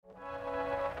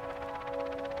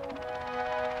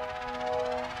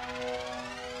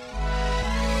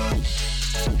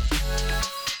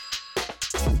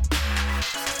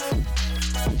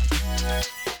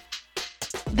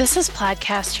This is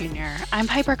Plaidcast Junior. I'm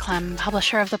Piper Clem,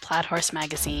 publisher of the Plaid Horse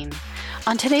magazine.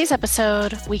 On today's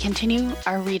episode, we continue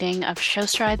our reading of Show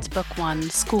Strides Book 1,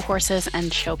 School Horses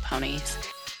and Show Ponies.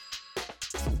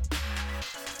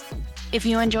 If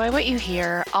you enjoy what you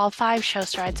hear, all 5 Show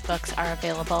Strides books are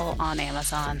available on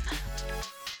Amazon.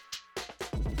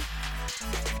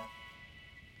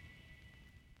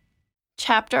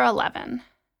 Chapter 11.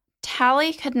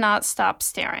 Tally could not stop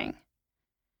staring.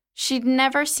 She'd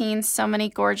never seen so many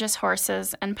gorgeous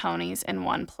horses and ponies in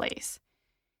one place.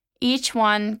 Each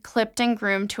one clipped and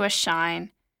groomed to a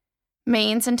shine,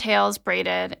 manes and tails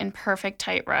braided in perfect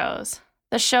tight rows.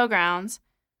 The showgrounds,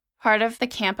 part of the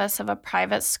campus of a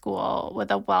private school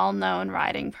with a well-known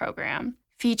riding program,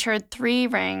 featured 3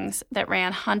 rings that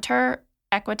ran hunter,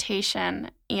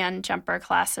 equitation, and jumper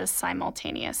classes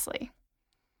simultaneously.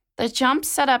 The jumps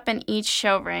set up in each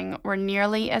show ring were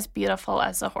nearly as beautiful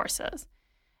as the horses.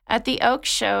 At the Oak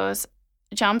shows,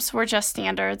 jumps were just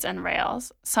standards and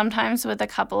rails, sometimes with a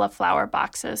couple of flower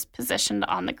boxes positioned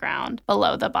on the ground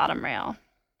below the bottom rail.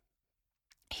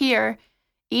 Here,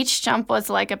 each jump was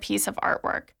like a piece of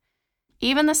artwork.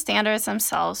 Even the standards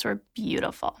themselves were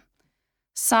beautiful.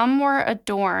 Some were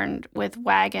adorned with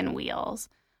wagon wheels,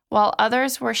 while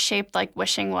others were shaped like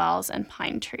wishing wells and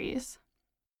pine trees.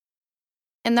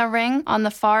 In the ring on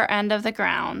the far end of the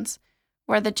grounds,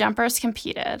 where the jumpers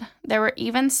competed, there were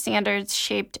even standards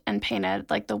shaped and painted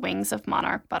like the wings of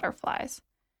monarch butterflies.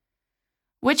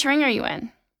 "Which ring are you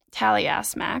in?" Tally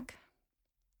asked Mac.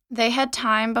 They had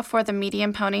time before the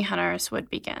medium pony hunters would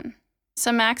begin,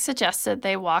 so Mac suggested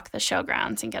they walk the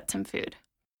showgrounds and get some food.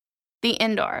 "The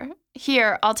indoor.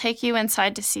 Here, I'll take you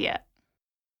inside to see it."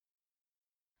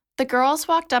 The girls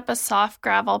walked up a soft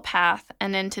gravel path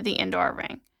and into the indoor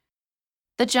ring.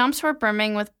 The jumps were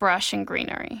brimming with brush and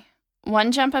greenery.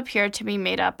 One jump appeared to be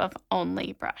made up of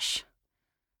only brush.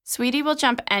 "Sweetie will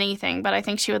jump anything, but I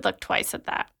think she would look twice at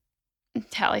that,"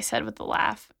 Tally said with a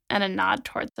laugh and a nod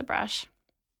towards the brush.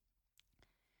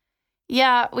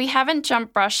 "Yeah, we haven't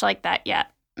jumped brush like that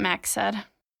yet," Max said,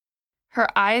 her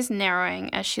eyes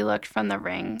narrowing as she looked from the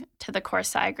ring to the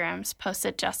course diagrams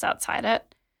posted just outside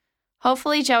it.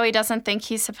 "Hopefully Joey doesn't think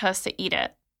he's supposed to eat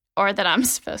it, or that I'm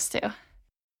supposed to."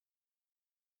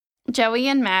 Joey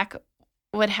and Mac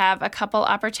would have a couple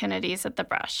opportunities at the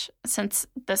brush, since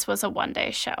this was a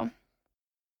one-day show.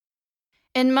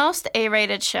 In most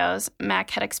A-rated shows, Mac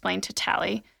had explained to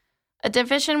Tally, a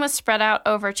division was spread out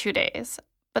over 2 days,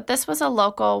 but this was a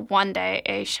local one-day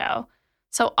A show,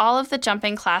 so all of the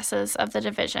jumping classes of the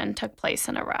division took place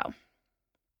in a row.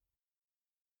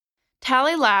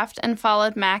 Tally laughed and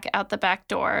followed Mac out the back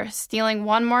door, stealing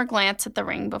one more glance at the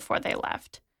ring before they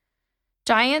left.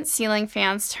 Giant ceiling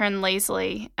fans turned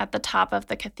lazily at the top of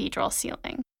the cathedral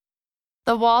ceiling.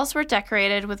 The walls were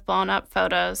decorated with blown-up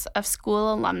photos of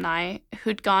school alumni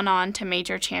who'd gone on to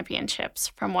major championships,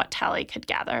 from what Tally could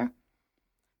gather.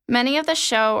 Many of the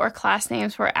show or class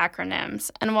names were acronyms,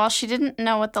 and while she didn't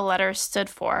know what the letters stood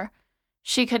for,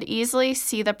 she could easily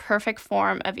see the perfect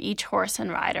form of each horse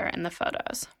and rider in the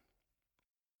photos.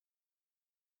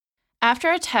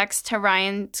 After a text to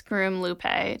Ryan's groom Lupe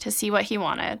to see what he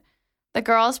wanted, the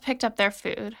girls picked up their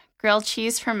food, grilled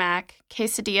cheese for Mac,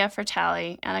 quesadilla for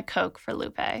Tally, and a Coke for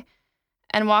Lupe,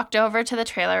 and walked over to the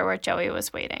trailer where Joey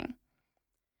was waiting.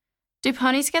 "Do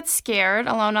ponies get scared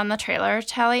alone on the trailer?"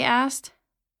 Tally asked.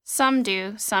 "Some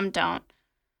do, some don't.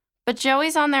 But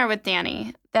Joey's on there with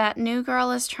Danny. That new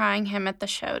girl is trying him at the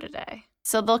show today,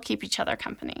 so they'll keep each other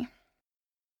company."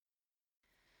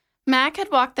 Mac had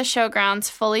walked the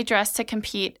showgrounds fully dressed to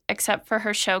compete except for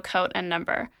her show coat and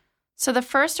number, so the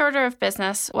first order of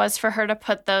business was for her to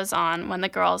put those on when the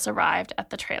girls arrived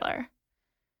at the trailer.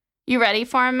 "You ready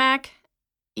for him, Mac?"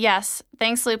 "Yes,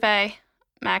 thanks, Lupe,"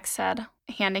 Mac said,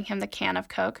 handing him the can of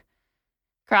Coke.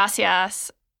 "Gracias,"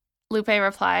 Lupe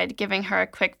replied, giving her a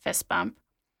quick fist bump.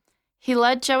 He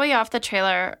led Joey off the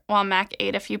trailer while Mac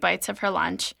ate a few bites of her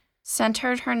lunch,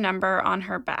 centered her number on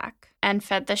her back, and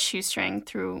fed the shoestring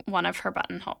through one of her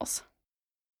buttonholes.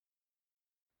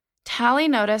 Tally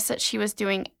noticed that she was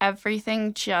doing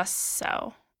everything just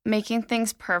so, making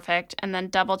things perfect and then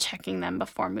double-checking them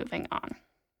before moving on.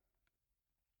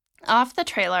 Off the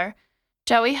trailer,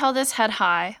 Joey held his head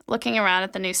high, looking around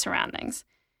at the new surroundings.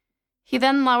 He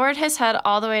then lowered his head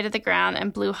all the way to the ground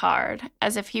and blew hard,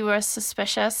 as if he was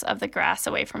suspicious of the grass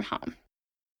away from home.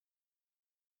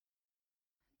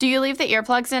 "Do you leave the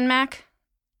earplugs in, Mac?"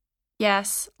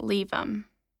 "Yes, leave them."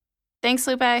 "Thanks,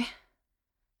 Lupe."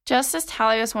 Just as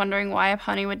Tally was wondering why a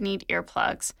pony would need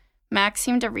earplugs, Max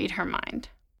seemed to read her mind.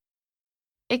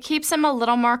 "It keeps him a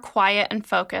little more quiet and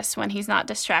focused when he's not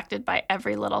distracted by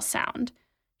every little sound,"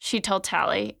 she told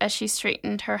Tally as she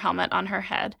straightened her helmet on her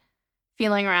head,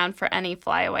 feeling around for any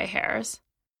flyaway hairs.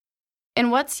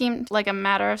 In what seemed like a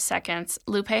matter of seconds,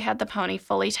 Lupe had the pony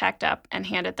fully tacked up and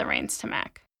handed the reins to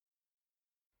Mac.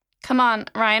 "Come on,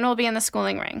 Ryan will be in the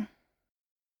schooling ring."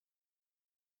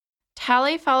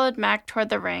 Tally followed Mac toward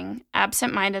the ring,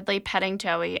 absent-mindedly petting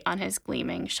Joey on his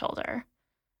gleaming shoulder.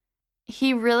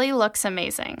 "He really looks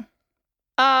amazing."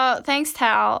 "Oh, thanks,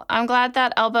 Tal. I'm glad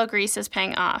that elbow grease is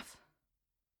paying off."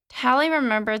 Tally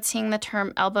remembered seeing the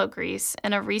term elbow grease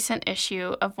in a recent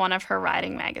issue of one of her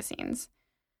riding magazines.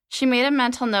 She made a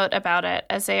mental note about it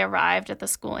as they arrived at the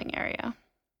schooling area.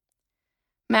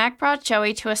 Mac brought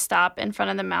Joey to a stop in front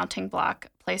of the mounting block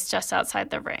placed just outside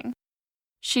the ring.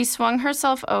 She swung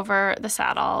herself over the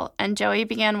saddle, and Joey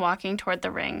began walking toward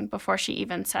the ring before she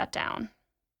even sat down.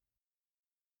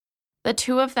 The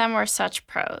two of them were such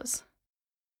pros.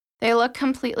 They looked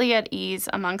completely at ease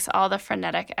amongst all the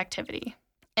frenetic activity.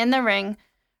 In the ring,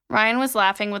 Ryan was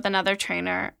laughing with another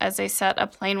trainer as they set a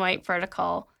plain white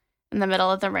vertical in the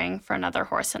middle of the ring for another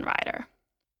horse and rider.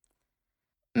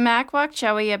 Mac walked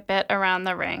Joey a bit around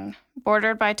the ring,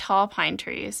 bordered by tall pine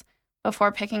trees,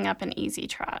 before picking up an easy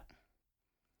trot.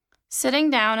 Sitting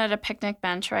down at a picnic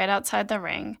bench right outside the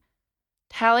ring,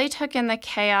 Tally took in the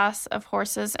chaos of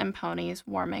horses and ponies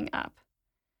warming up.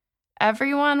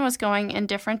 Everyone was going in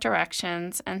different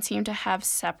directions and seemed to have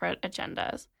separate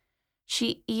agendas.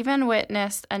 She even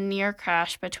witnessed a near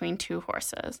crash between two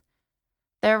horses.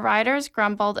 Their riders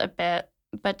grumbled a bit,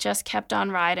 but just kept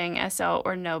on riding as though it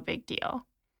were no big deal.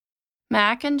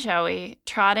 Mac and Joey,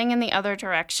 trotting in the other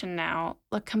direction now,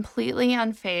 looked completely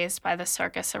unfazed by the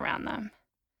circus around them.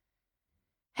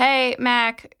 "Hey,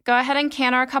 Mac, go ahead and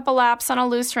canter a couple laps on a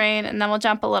loose rein, and then we'll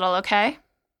jump a little, okay?"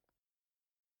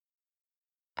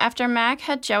 After Mac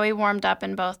had Joey warmed up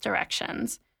in both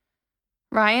directions,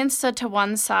 Ryan stood to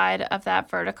one side of that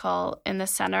vertical in the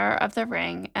center of the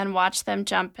ring and watched them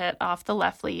jump it off the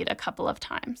left lead a couple of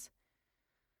times.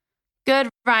 "Good,"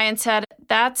 Ryan said.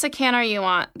 "That's the canter you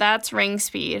want. That's ring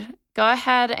speed. Go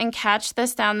ahead and catch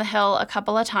this down the hill a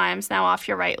couple of times now off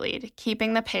your right lead,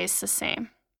 keeping the pace the same."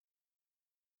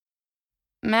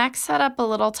 Max sat up a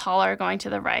little taller going to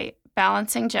the right,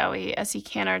 balancing Joey as he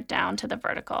cantered down to the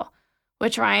vertical,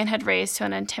 which Ryan had raised to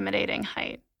an intimidating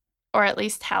height. Or at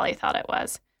least Tally thought it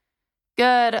was.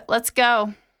 "Good, let's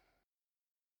go."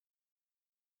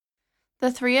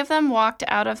 The three of them walked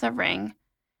out of the ring,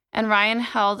 and Ryan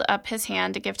held up his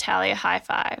hand to give Tally a high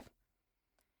five.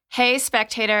 "Hey,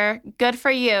 spectator, good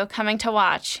for you coming to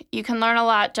watch. You can learn a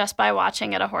lot just by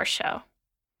watching at a horse show."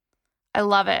 "I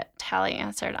love it," Tally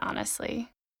answered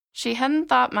honestly. She hadn't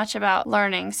thought much about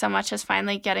learning so much as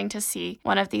finally getting to see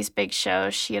one of these big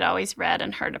shows she had always read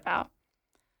and heard about.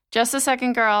 "Just a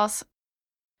second, girls."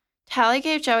 Tally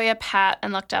gave Joey a pat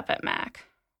and looked up at Mac.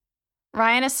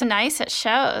 "Ryan is so nice at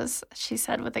shows," she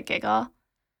said with a giggle.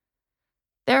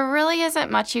 "There really isn't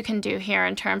much you can do here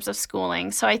in terms of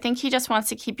schooling, so I think he just wants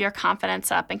to keep your confidence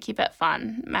up and keep it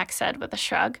fun," Mac said with a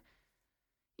shrug.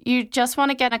 "You just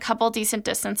want to get a couple decent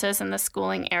distances in the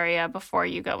schooling area before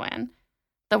you go in.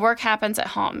 The work happens at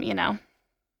home, you know."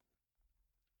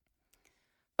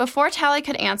 Before Tally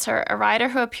could answer, a rider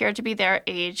who appeared to be their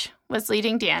age was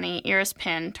leading Danny, ears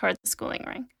pinned, toward the schooling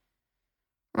ring.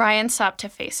 Ryan stopped to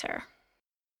face her.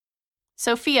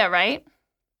 "Sophia, right?"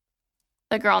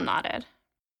 The girl nodded.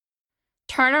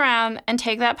 "Turn around and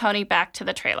take that pony back to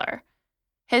the trailer.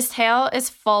 His tail is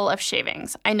full of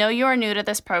shavings. I know you are new to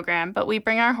this program, but we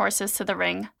bring our horses to the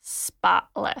ring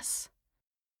spotless."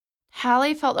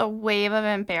 Tally felt a wave of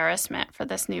embarrassment for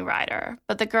this new rider,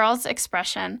 but the girl's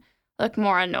expression looked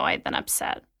more annoyed than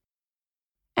upset.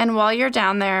 "And while you're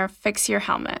down there, fix your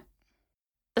helmet.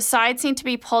 The sides need to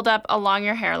be pulled up along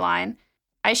your hairline.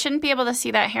 I shouldn't be able to see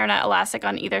that hairnet elastic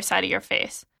on either side of your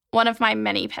face. One of my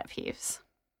many pet peeves."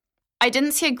 "I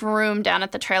didn't see a groom down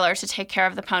at the trailer to take care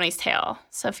of the pony's tail,"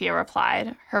 Sophia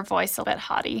replied, her voice a bit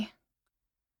haughty.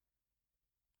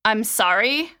 "I'm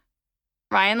sorry?"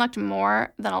 Ryan looked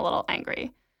more than a little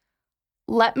angry.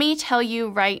 "Let me tell you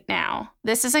right now,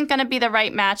 this isn't going to be the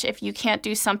right match if you can't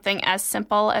do something as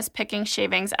simple as picking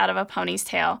shavings out of a pony's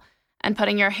tail and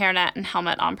putting your hairnet and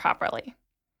helmet on properly."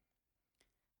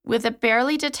 With a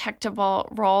barely detectable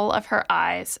roll of her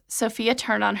eyes, Sophia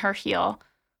turned on her heel,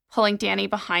 pulling Danny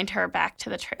behind her back to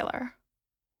the trailer.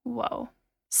 Whoa.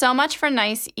 So much for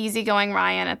nice, easygoing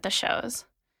Ryan at the shows.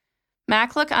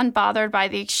 Mac looked unbothered by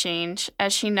the exchange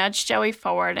as she nudged Joey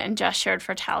forward and gestured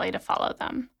for Tally to follow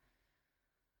them.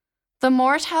 The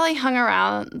more Tally hung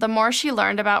around, the more she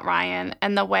learned about Ryan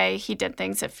and the way he did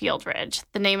things at Field Ridge,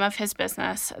 the name of his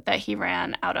business that he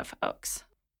ran out of Oaks.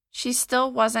 She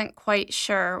still wasn't quite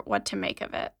sure what to make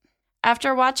of it.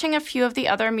 After watching a few of the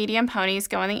other medium ponies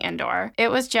go in the indoor, it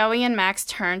was Joey and Mac's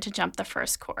turn to jump the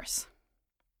first course.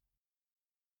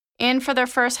 In for their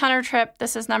first hunter trip,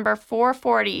 this is number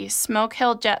 440, Smoke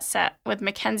Hill Jet Set with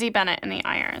Mackenzie Bennett in the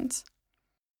irons.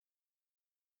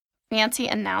 Fancy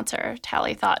announcer,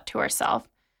 Tally thought to herself,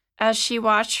 as she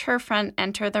watched her friend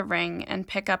enter the ring and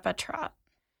pick up a trot.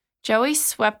 Joey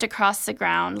swept across the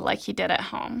ground like he did at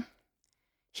home.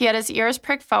 He had his ears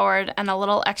pricked forward and a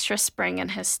little extra spring in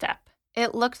his step.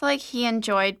 It looked like he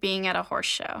enjoyed being at a horse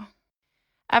show.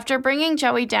 After bringing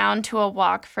Joey down to a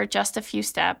walk for just a few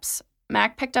steps,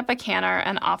 Mac picked up a canter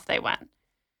and off they went.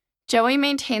 Joey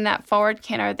maintained that forward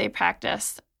canter they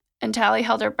practiced, and Tally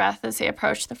held her breath as they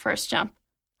approached the first jump,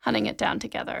 hunting it down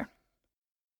together.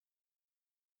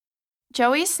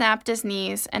 Joey snapped his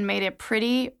knees and made a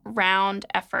pretty round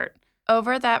effort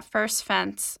over that first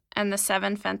fence and the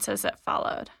 7 fences that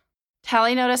followed.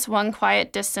 Tally noticed one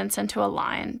quiet distance into a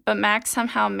line, but Mac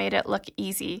somehow made it look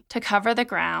easy to cover the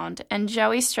ground, and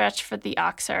Joey stretched for the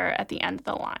oxer at the end of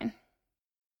the line.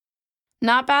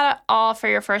 Not bad at all for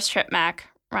your first trip, Mac,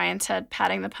 Ryan said,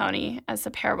 patting the pony as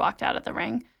the pair walked out of the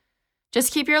ring.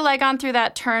 Just keep your leg on through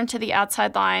that turn to the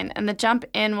outside line, and the jump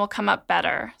in will come up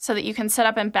better so that you can sit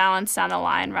up and balance down the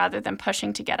line rather than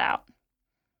pushing to get out.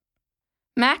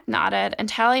 Mac nodded, and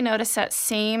Tally noticed that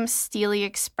same steely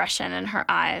expression in her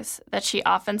eyes that she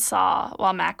often saw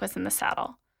while Mac was in the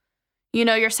saddle. You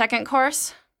know your second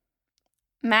course?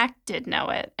 Mac did know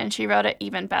it, and she rode it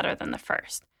even better than the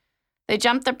first. They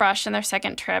jumped the brush in their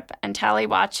second trip, and Tally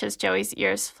watched as Joey's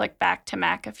ears flicked back to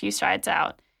Mac a few strides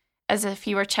out, as if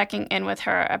he were checking in with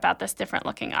her about this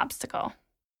different-looking obstacle.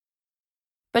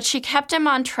 But she kept him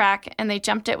on track, and they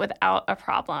jumped it without a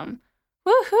problem.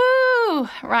 Woohoo!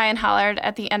 Ryan hollered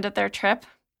at the end of their trip.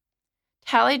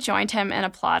 Tally joined him in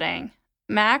applauding.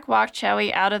 Mac walked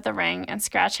Joey out of the ring and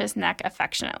scratched his neck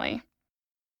affectionately.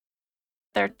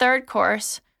 Their third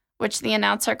course, which the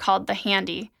announcer called the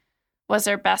Handy, was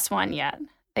their best one yet.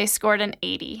 They scored an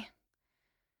 80.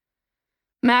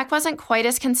 Mac wasn't quite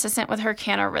as consistent with her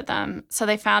canter rhythm, so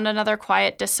they found another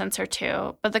quiet distance or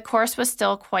two, but the course was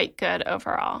still quite good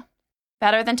overall.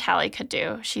 Better than Tally could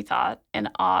do, she thought, in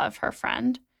awe of her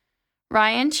friend.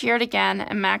 Ryan cheered again,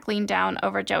 and Mac leaned down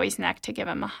over Joey's neck to give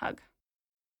him a hug.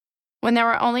 When there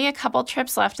were only a couple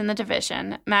trips left in the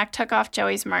division, Mac took off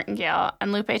Joey's martingale,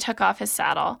 and Lupe took off his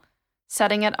saddle,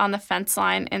 setting it on the fence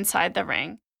line inside the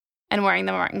ring, and wearing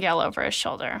the martingale over his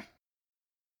shoulder.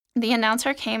 The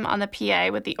announcer came on the PA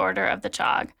with the order of the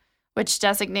jog, which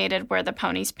designated where the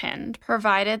ponies pinned,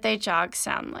 provided they jogged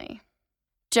soundly.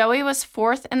 Joey was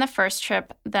 4th in the first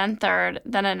trip, then 3rd,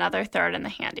 then another 3rd in the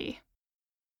Handy.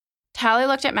 Tally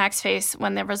looked at Mac's face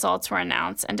when the results were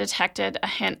announced and detected a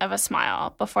hint of a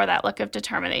smile before that look of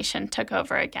determination took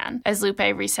over again as Lupe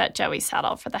reset Joey's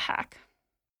saddle for the hack.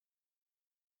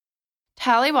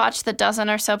 Tally watched the dozen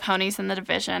or so ponies in the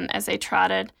division as they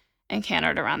trotted and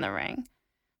cantered around the ring.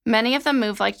 Many of them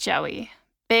moved like Joey,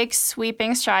 big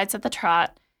sweeping strides at the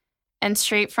trot and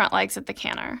straight front legs at the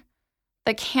canter.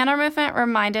 The canter movement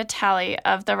reminded Tally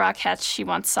of the Rockettes she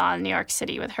once saw in New York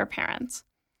City with her parents.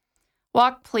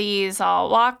 Walk, please, all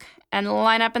walk, and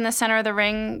line up in the center of the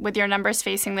ring with your numbers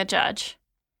facing the judge.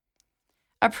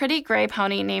 A pretty gray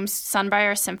pony named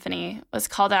Sunbriar Symphony was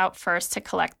called out first to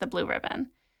collect the blue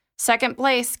ribbon. Second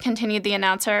place, continued the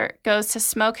announcer, goes to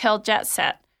Smoke Hill Jet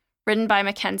Set, ridden by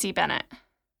Mackenzie Bennett.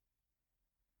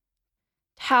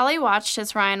 Tally watched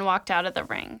as Ryan walked out of the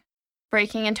ring,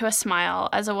 breaking into a smile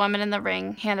as a woman in the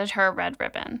ring handed her a red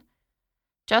ribbon.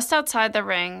 Just outside the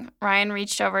ring, Ryan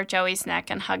reached over Joey's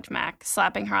neck and hugged Mac,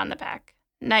 slapping her on the back.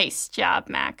 Nice job,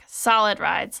 Mac. Solid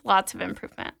rides, lots of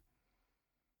improvement.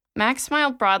 Mac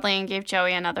smiled broadly and gave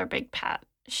Joey another big pat.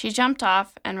 She jumped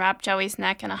off and wrapped Joey's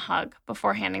neck in a hug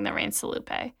before handing the reins to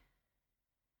Lupe.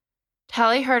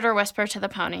 Tally heard her whisper to the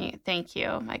pony, "Thank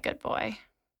you, my good boy."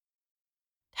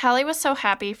 Tally was so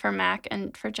happy for Mac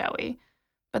and for Joey,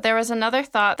 but there was another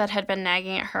thought that had been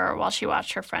nagging at her while she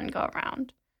watched her friend go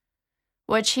around.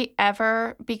 Would she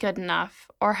ever be good enough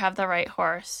or have the right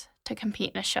horse to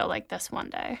compete in a show like this one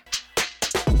day?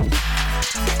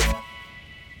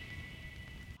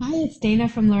 Hi, it's Dana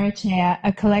from Loricea,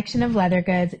 a collection of leather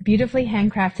goods beautifully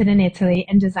handcrafted in Italy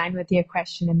and designed with the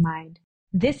equestrian in mind.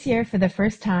 This year, for the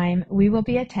first time, we will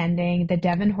be attending the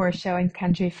Devon Horse Show and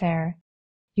Country Fair.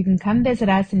 You can come visit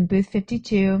us in Booth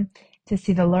 52 to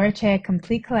see the Loricea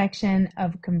complete collection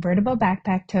of convertible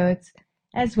backpack totes,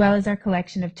 as well as our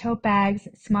collection of tote bags,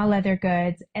 small leather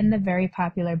goods, and the very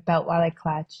popular belt wallet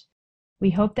clutch.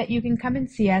 We hope that you can come and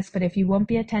see us, but if you won't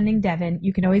be attending Devon,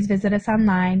 you can always visit us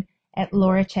online at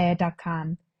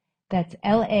loricea.com. That's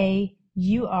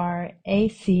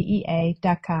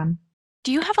LAURACEA.com.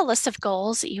 Do you have a list of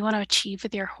goals that you want to achieve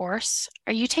with your horse?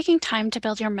 Are you taking time to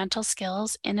build your mental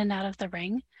skills in and out of the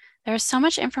ring? There is so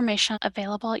much information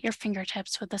available at your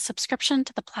fingertips with a subscription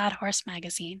to the Plaid Horse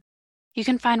magazine. You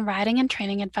can find riding and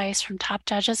training advice from top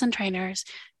judges and trainers,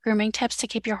 grooming tips to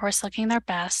keep your horse looking their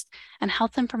best, and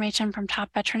health information from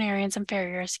top veterinarians and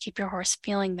farriers to keep your horse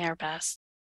feeling their best.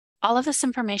 All of this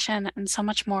information and so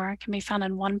much more can be found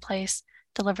in one place,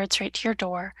 delivered straight to your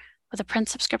door, with a print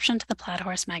subscription to the Plaid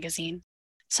Horse magazine.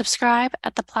 Subscribe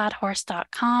at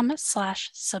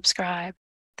theplaidhorse.com/subscribe.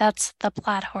 That's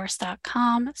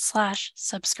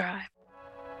theplaidhorse.com/subscribe.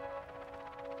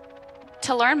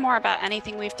 To learn more about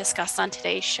anything we've discussed on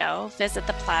today's show, visit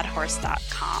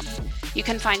theplaidhorse.com. You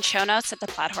can find show notes at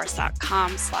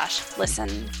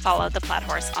theplaidhorse.com/listen. Follow The Plaid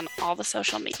Horse on all the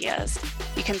social medias.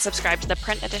 You can subscribe to the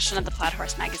print edition of the Plaid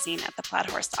Horse magazine at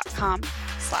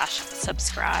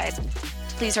theplaidhorse.com/subscribe.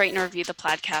 Please rate and review the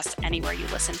Plaidcast anywhere you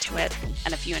listen to it.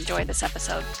 And if you enjoy this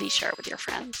episode, please share it with your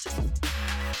friends.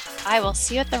 I will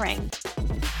see you at the ring.